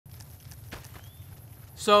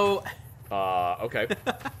So... Okay.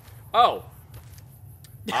 Oh.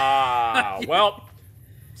 Well,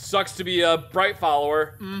 sucks to be a Bright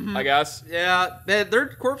follower, I guess. Yeah,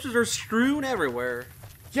 their corpses are strewn everywhere.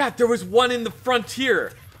 Yeah, there was one in the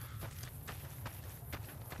frontier.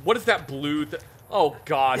 What is that blue Oh,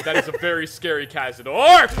 God, that is a very scary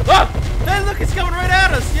Cazador. Ah! Hey, look, it's coming right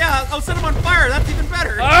at us. Yeah, I'll set him on fire. That's even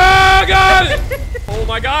better. Oh, God! Oh,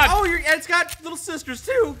 my God. Oh, it's got little sisters,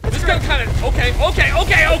 too. This gun kind of...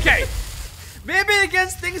 Okay. Maybe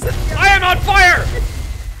against things that... I am on fire!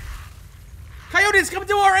 Coyotes, come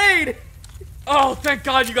to our aid! Oh, thank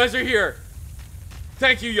God you guys are here.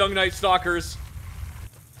 Thank you, young Night Stalkers.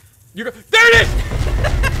 There it is!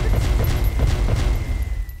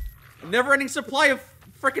 Never-ending supply of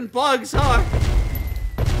frickin' bugs, huh?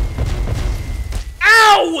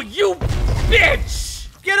 Ow, you bitch!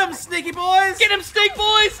 Get him, sneaky boys! Get him, snake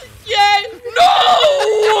boys! Yay!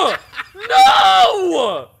 No!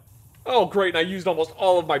 No! Oh, great, and I used almost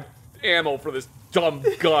all of my ammo for this dumb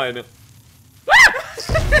gun.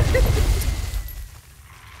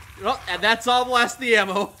 Well, and that's all blast the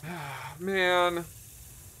ammo. Man.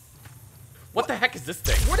 What the heck is this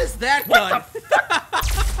thing? What is that gun?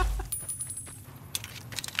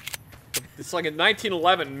 It's like a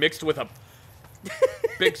 1911 mixed with a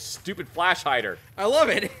big stupid flash hider. I love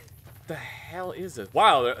it. What the hell is this?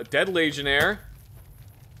 Wow, a dead Legionnaire.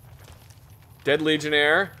 Dead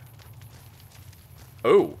Legionnaire.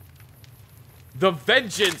 Oh. The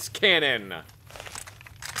Vengeance Cannon.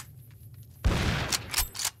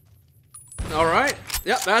 Alright.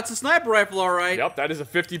 Yep, that's a sniper rifle, alright. Yep, that is a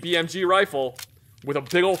 50 BMG rifle with a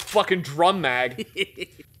big old fucking drum mag.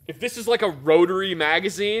 If this is like a rotary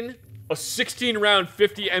magazine, a 16-round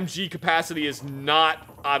 50 MG capacity is not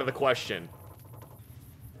out of the question.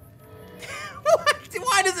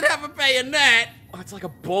 Why does it have a bayonet? Oh, it's like a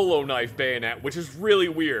bolo knife bayonet, which is really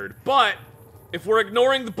weird. But if we're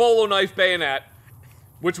ignoring the bolo knife bayonet,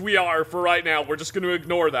 which we are for right now, we're just going to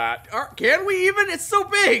ignore that. Can we even? It's so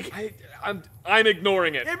big. I'm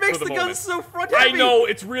ignoring it. It makes the gun so front heavy. I know,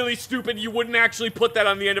 it's really stupid. You wouldn't actually put that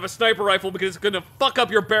on the end of a sniper rifle because it's going to fuck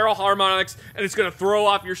up your barrel harmonics and it's going to throw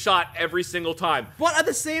off your shot every single time. But at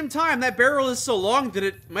the same time, that barrel is so long that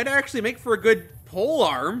it might actually make for a good pole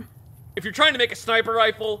arm. If you're trying to make a sniper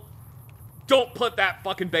rifle, don't put that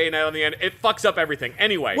fucking bayonet on the end. It fucks up everything.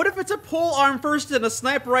 Anyway. What if it's a pole arm first and a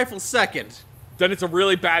sniper rifle second? Then it's a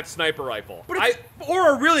really bad sniper rifle.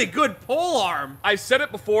 Or a really good pole arm. I've said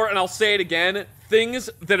it before and I'll say it again. Things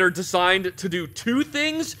that are designed to do two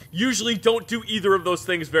things usually don't do either of those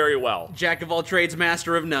things very well. Jack of all trades,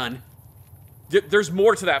 master of none. There's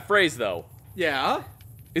more to that phrase, though. Yeah?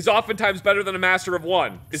 Is oftentimes better than a master of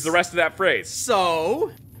one, is the rest of that phrase.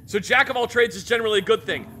 So Jack of all trades is generally a good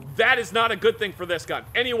thing. That is not a good thing for this gun.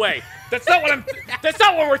 Anyway, that's not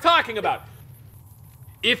what we're talking about.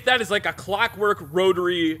 If that is like a clockwork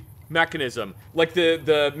rotary mechanism, like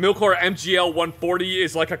the Milcor MGL 140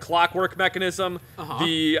 is like a clockwork mechanism,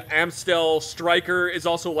 the Amstel Striker is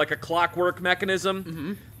also like a clockwork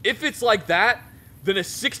mechanism. If it's like that, then a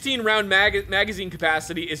 16-round magazine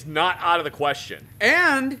capacity is not out of the question.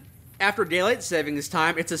 And after daylight savings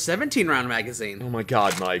time, it's a 17-round magazine. Oh my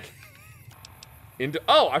God, Mike.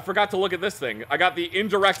 Oh, I forgot to look at this thing. I got the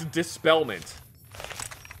indirect dispelment.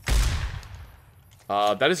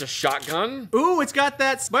 That is a shotgun. Ooh, it's got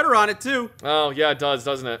that spider on it, too. Oh, yeah, it does,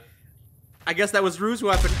 doesn't it? I guess that was Rue's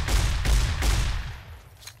weapon.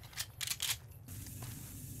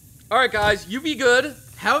 Alright, guys, you be good.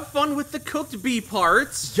 Have fun with the cooked bee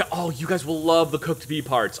parts. Yeah, oh, you guys will love the cooked bee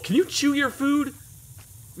parts. Can you chew your food?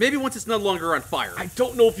 Maybe once it's no longer on fire. I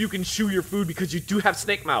don't know if you can chew your food because you do have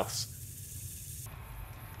snake mouths.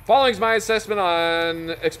 Following's my assessment on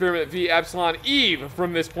experiment V-Epsilon Eve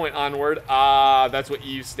from this point onward. That's what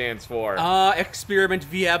Eve stands for. Experiment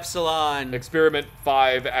V-Epsilon. Experiment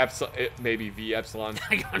 5 Epsilon, maybe V-Epsilon.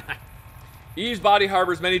 I don't know. Eve's body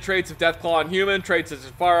harbors many traits of Deathclaw and human, traits such as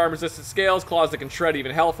firearm-resistant scales, claws that can shred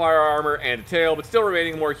even Hellfire armor, and a tail, but still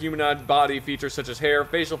remaining more humanoid body features such as hair,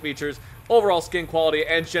 facial features, overall skin quality,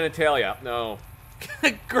 and genitalia. No.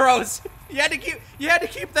 Gross. You had to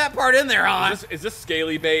keep that part in there, huh? Is this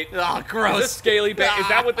scaly bait? Oh, gross. Is this scaly bait? Is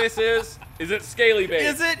that what this is? Is it scaly bait?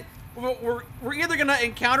 Is it? We're either gonna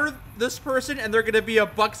encounter this person and they're gonna be a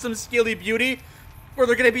buxom, scaly beauty, or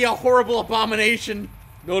they're gonna be a horrible abomination.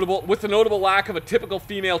 With the notable lack of a typical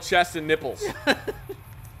female chest and nipples.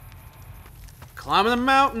 Climbing the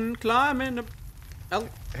mountain, climbing the...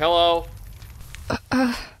 Hello?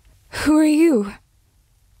 Who are you?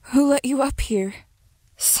 Who let you up here?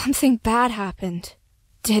 Something bad happened,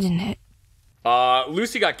 didn't it?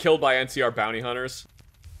 Lucy got killed by NCR bounty hunters.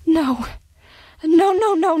 No, No,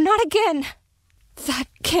 no, no, not again. That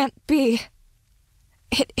can't be.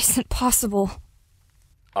 It isn't possible.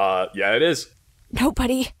 Yeah, it is.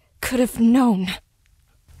 Nobody could have known.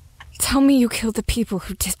 Tell me you killed the people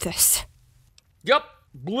who did this. Yup,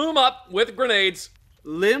 blew 'em up with grenades.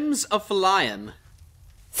 Limbs of flying.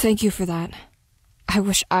 Thank you for that. I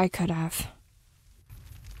wish I could have.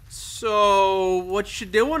 So, what you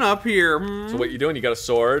doing up here? So what you doing? You got a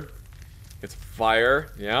sword. It's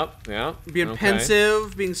fire. Yeah. Being Okay.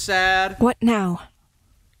 pensive, being sad. What now?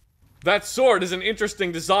 That sword is an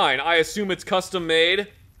interesting design. I assume it's custom made.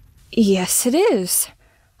 Yes, it is.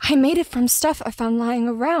 I made it from stuff I found lying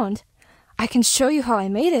around. I can show you how I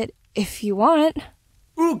made it, if you want.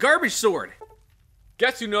 Ooh, garbage sword.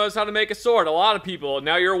 Guess who knows how to make a sword? A lot of people, and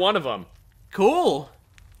now you're one of them. Cool.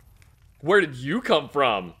 Where did you come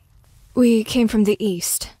from? We came from the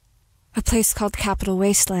east. A place called Capital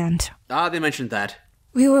Wasteland. Ah, they mentioned that.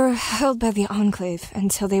 We were held by the Enclave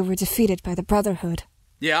until they were defeated by the Brotherhood.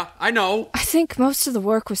 Yeah, I know. I think most of the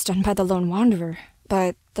work was done by the Lone Wanderer,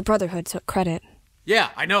 but the Brotherhood took credit. Yeah,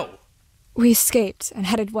 I know. We escaped and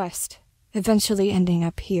headed west, eventually ending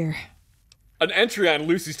up here. An entry on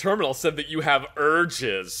Lucy's terminal said that you have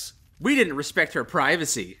urges. We didn't respect her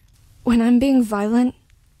privacy. When I'm being violent,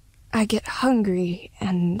 I get hungry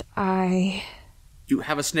and I You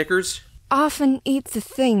have a Snickers? often eat the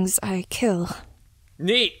things I kill.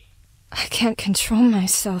 Neat. I can't control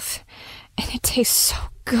myself, and it tastes so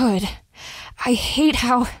good. I hate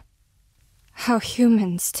how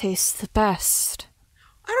humans taste the best.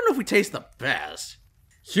 I don't know if we taste the best.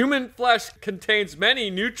 Human flesh contains many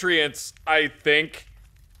nutrients, I think.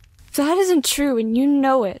 That isn't true, and you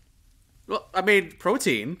know it. Well, I made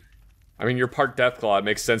protein. I mean, you're part Deathclaw. It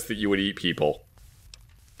makes sense that you would eat people.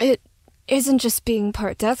 It isn't just being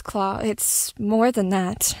part Deathclaw, it's more than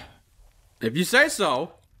that. If you say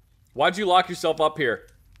so. Why'd you lock yourself up here?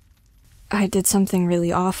 I did something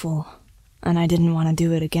really awful, and I didn't want to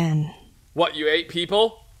do it again. What, you ate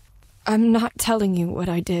people? I'm not telling you what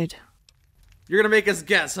I did. You're gonna make us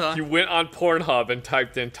guess, huh? You went on Pornhub and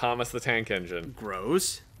typed in Thomas the Tank Engine.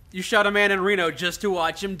 Gross. You shot a man in Reno just to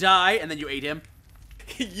watch him die, and then you ate him.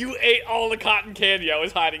 You ate all the cotton candy I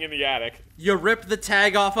was hiding in the attic. You ripped the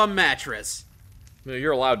tag off a mattress. No,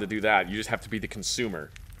 you're allowed to do that. You just have to be the consumer.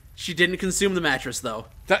 She didn't consume the mattress, though.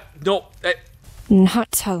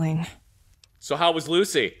 Not telling. So how was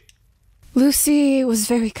Lucy? Lucy was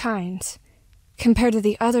very kind. Compared to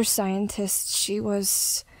the other scientists, she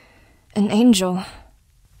was an angel.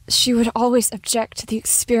 She would always object to the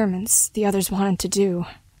experiments the others wanted to do.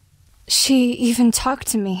 She even talked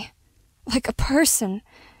to me, like a person,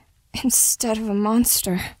 instead of a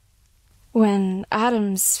monster. When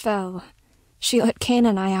Adams fell, she let Kane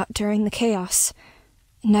and I out during the chaos,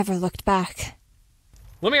 never looked back.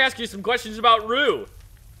 Let me ask you some questions about Rue.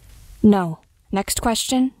 No. Next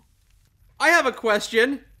question? I have a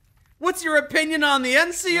question. What's your opinion on the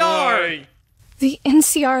NCR? Oi. The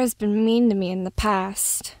NCR has been mean to me in the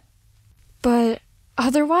past. But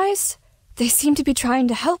otherwise, they seem to be trying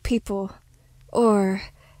to help people. Or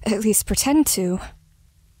at least pretend to.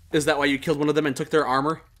 Is that why you killed one of them and took their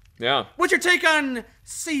armor? Yeah. What's your take on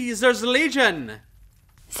Caesar's Legion?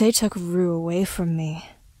 They took Rue away from me.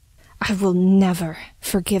 I will never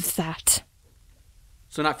forgive that.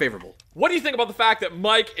 So not favorable. What do you think about the fact that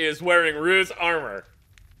Mike is wearing Rue's armor?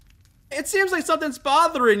 It seems like something's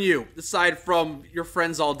bothering you, aside from your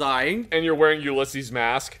friends all dying. And you're wearing Ulysses'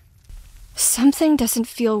 mask? Something doesn't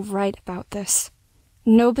feel right about this.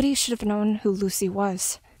 Nobody should have known who Lucy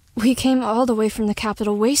was. We came all the way from the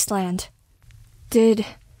Capital Wasteland. Did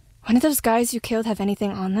one of those guys you killed have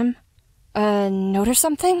anything on them? A note or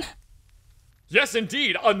something? Yes,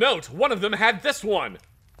 indeed, a note. One of them had this one.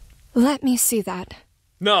 Let me see that.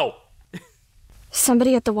 No.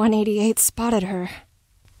 Somebody at the 188 spotted her.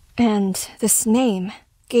 And this name,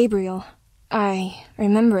 Gabriel, I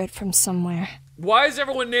remember it from somewhere. Why is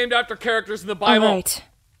everyone named after characters in the Bible? All right.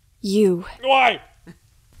 You. Why?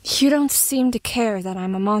 You don't seem to care that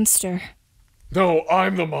I'm a monster. No,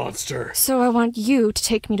 I'm the monster. So I want you to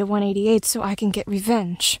take me to 188 so I can get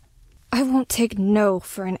revenge. I won't take no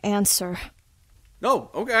for an answer. Oh,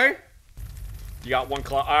 okay. You got one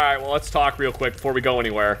claw. Alright, well, let's talk real quick before we go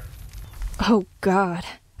anywhere. Oh, God.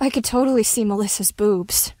 I could totally see Melissa's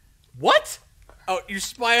boobs. What? Oh, you're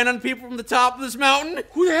spying on people from the top of this mountain?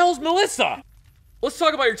 Who the hell's Melissa? Let's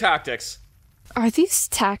talk about your tactics. Are these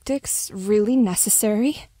tactics really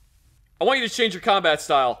necessary? I want you to change your combat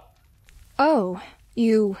style. Oh,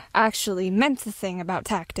 you actually meant the thing about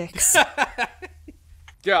tactics.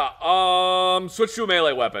 Yeah, switch to a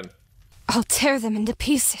melee weapon. I'll tear them into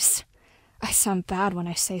pieces. I sound bad when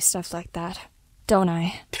I say stuff like that. don't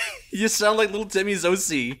I? You sound like little Timmy's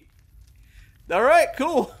OC. Alright,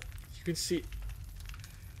 cool. You can see...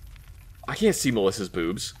 I can't see Melissa's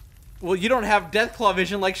boobs. Well, you don't have Deathclaw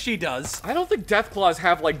vision like she does. I don't think Deathclaws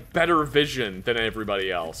have, like, better vision than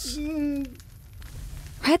everybody else.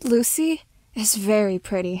 Red Lucy is very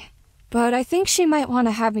pretty, but I think she might want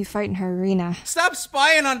to have me fight in her arena. Stop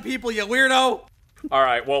spying on people, you weirdo!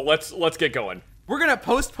 Alright, well, let's get going. We're gonna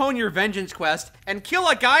postpone your vengeance quest and kill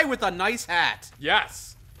a guy with a nice hat.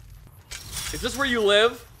 Yes. Is this where you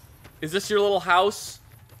live? Is this your little house?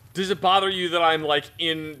 Does it bother you that I'm, like,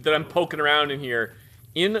 that I'm poking around in here?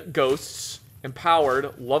 In ghosts,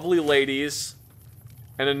 empowered, lovely ladies,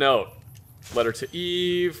 and a note. Letter to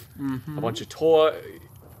Eve, a bunch of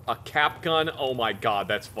a cap gun. Oh my god,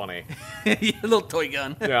 that's funny. A little toy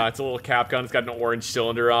gun. Yeah, it's a little cap gun. It's got an orange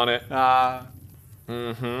cylinder on it.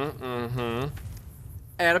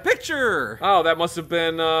 And a picture! Oh, that must have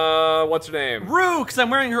been, what's her name? Rue, because I'm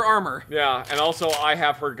wearing her armor. Yeah, and also I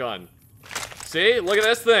have her gun. See? Look at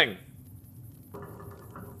this thing.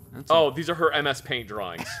 Oh, these are her MS Paint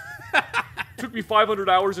drawings. Took me 500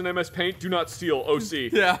 hours in MS Paint. Do not steal,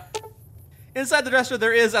 OC. Yeah. Inside the dresser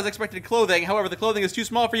there is, as expected, clothing. However, the clothing is too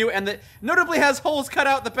small for you, and it notably has holes cut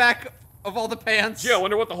out the back of all the pants. Yeah, I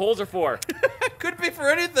wonder what the holes are for. Could be for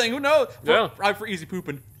anything, who knows? Yeah. For easy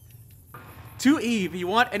pooping. To Eve, you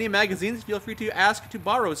want any magazines, feel free to ask to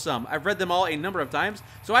borrow some. I've read them all a number of times,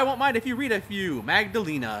 so I won't mind if you read a few.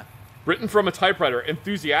 Magdalena. Written from a typewriter,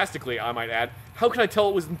 enthusiastically, I might add. How can I tell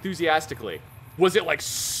it was enthusiastically? Was it, like,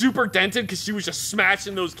 super dented because she was just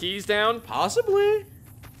smashing those keys down? Possibly.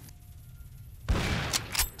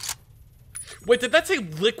 Wait, did that say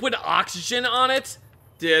liquid oxygen on it?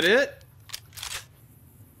 Did it?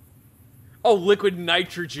 Oh, liquid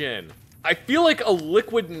nitrogen. I feel like a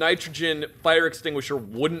liquid nitrogen fire extinguisher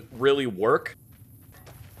wouldn't really work.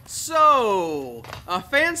 So, a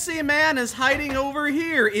fancy man is hiding over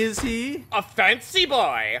here, is he? A fancy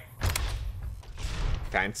boy.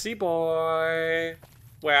 Fancy boy.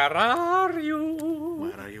 Where are you?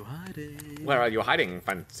 Where are you hiding? Where are you hiding,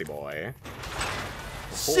 fancy boy?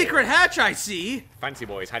 Secret hatch, I see. Fancy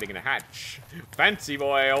boy's hiding in a hatch. Fancy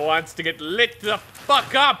boy wants to get lit the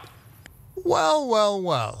fuck up. Well, well,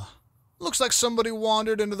 well. Looks like somebody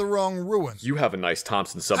wandered into the wrong ruin. You have a nice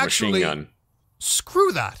Thompson submachine Actually, gun.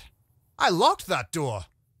 Screw that. I locked that door.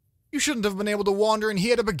 You shouldn't have been able to wander in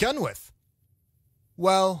here to begin with.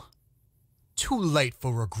 Well, too late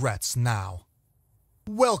for regrets now.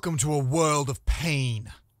 Welcome to a world of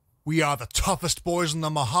pain. We are the toughest boys in the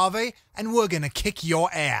Mojave, and we're gonna kick your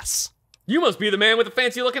ass. You must be the man with the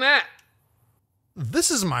fancy looking hat.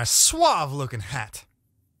 This is my suave-looking hat.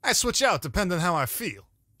 I switch out depending on how I feel.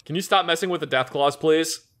 Can you stop messing with the Deathclaws,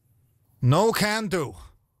 please? No can do.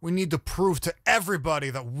 We need to prove to everybody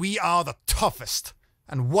that we are the toughest.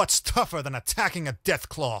 And what's tougher than attacking a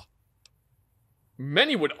Deathclaw?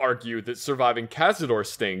 Many would argue that surviving Cazador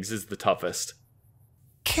stings is the toughest.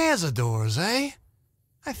 Cazadors, eh?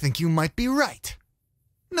 I think you might be right.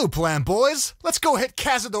 New plan, boys. Let's go hit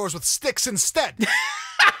Cazadors with sticks instead.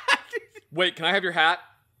 Wait, can I have your hat?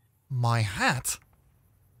 My hat?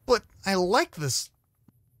 But I like this.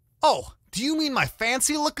 Oh, do you mean my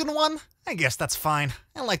fancy-looking one? I guess that's fine.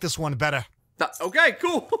 I like this one better. Okay,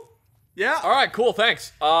 cool. Yeah. All right, cool,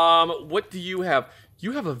 thanks. What do you have?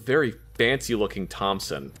 You have a very fancy-looking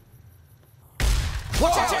Thompson. All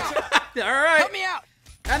right. Help me out!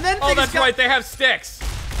 And then Oh, that's right, they have sticks.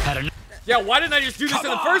 Yeah, why didn't I just do this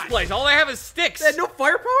in the first place? All I have is sticks. They had no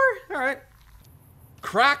firepower? All right.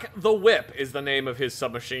 Crack the Whip is the name of his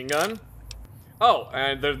submachine gun. Oh,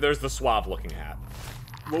 and there's the suave-looking hat.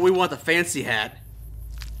 Well, we want the fancy hat.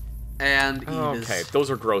 And Eve Okay, is... those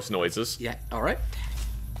are gross noises. Yeah, all right.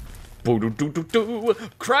 Boo-doo-doo-doo-doo.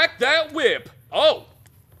 Crack that whip! Oh!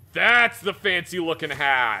 That's the fancy-looking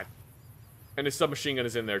hat. And his submachine gun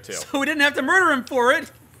is in there, too. So we didn't have to murder him for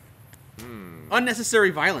it.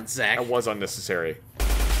 Unnecessary violence, Zach. That was unnecessary.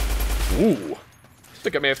 Ooh. I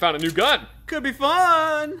think I may have found a new gun. Could be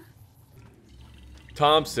fun.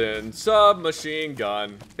 Thompson submachine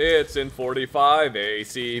gun. It's in 45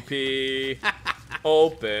 ACP.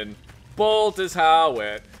 Open. Bolt is how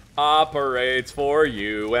it operates for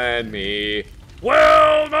you and me.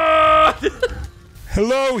 Well done!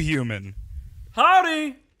 Hello, human.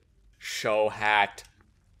 Howdy. Show hat.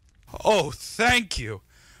 Oh, thank you.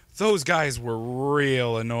 Those guys were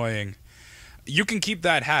real annoying. You can keep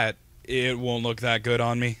that hat. It won't look that good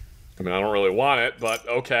on me. I mean, I don't really want it, but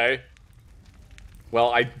okay.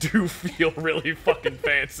 Well, I do feel really fucking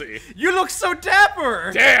fancy. You look so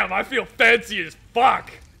dapper. Damn, I feel fancy as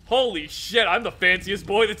fuck. Holy shit, I'm the fanciest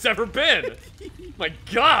boy that's ever been. My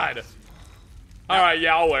god. All right,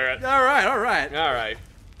 yeah, I'll wear it. All right, all right. All right.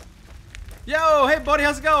 Yo, hey, buddy,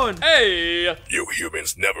 how's it going? Hey! You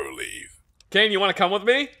humans never leave. Kane, you want to come with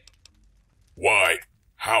me? Why?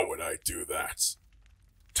 How would I do that?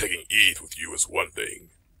 Taking Eve with you is one thing.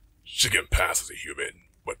 She can pass as a human,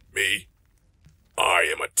 but me? I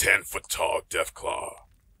am a 10-foot tall Deathclaw.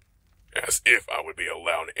 As if I would be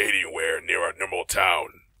allowed anywhere near a normal town.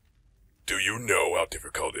 Do you know how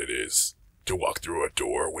difficult it is to walk through a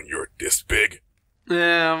door when you're this big?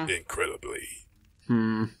 Yeah. Incredibly.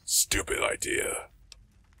 Stupid idea.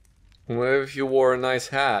 What if you wore a nice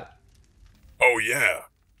hat? Oh yeah,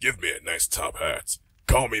 give me a nice top hat.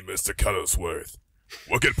 Call me Mr. Cuttlesworth.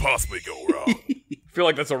 What could possibly go wrong? I feel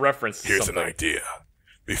like that's a reference to Here's something. an idea.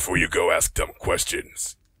 Before you go ask dumb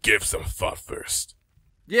questions, give some thought first.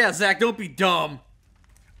 Yeah, Zach, don't be dumb.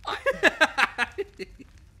 I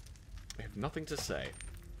have nothing to say.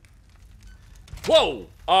 Whoa!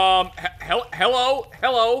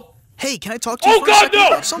 Hello? Hey, can I talk to you Oh for a God, second no!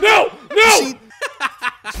 about something? No! See,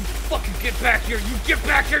 Fucking get back here! You get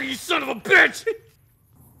back here, you son of a bitch!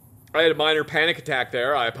 I had a minor panic attack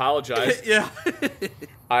there. I apologize. Yeah.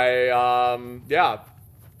 Yeah.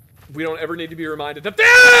 We don't ever need to be reminded of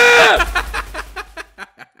that.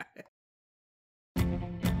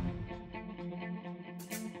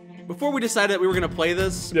 Before we decided that we were gonna play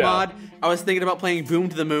this Yeah. mod, I was thinking about playing Boom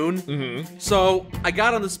to the Moon. Mm-hmm. So I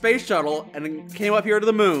got on the space shuttle and came up here to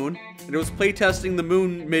the moon, and it was playtesting the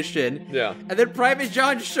moon mission. Yeah. And then Private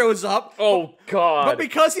John shows up. Oh God. But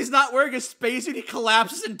because he's not wearing a spacesuit, he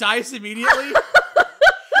collapses and dies immediately.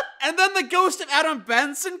 And then the ghost of Adam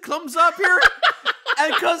Benson comes up here,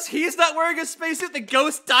 and because he's not wearing a spacesuit, the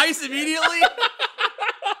ghost dies immediately.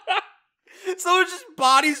 So it's just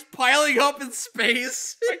bodies piling up in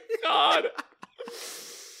space. God.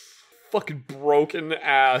 Fucking broken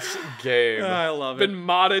ass game. I love it. Been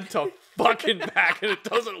modded to fucking back and it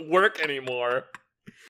doesn't work anymore.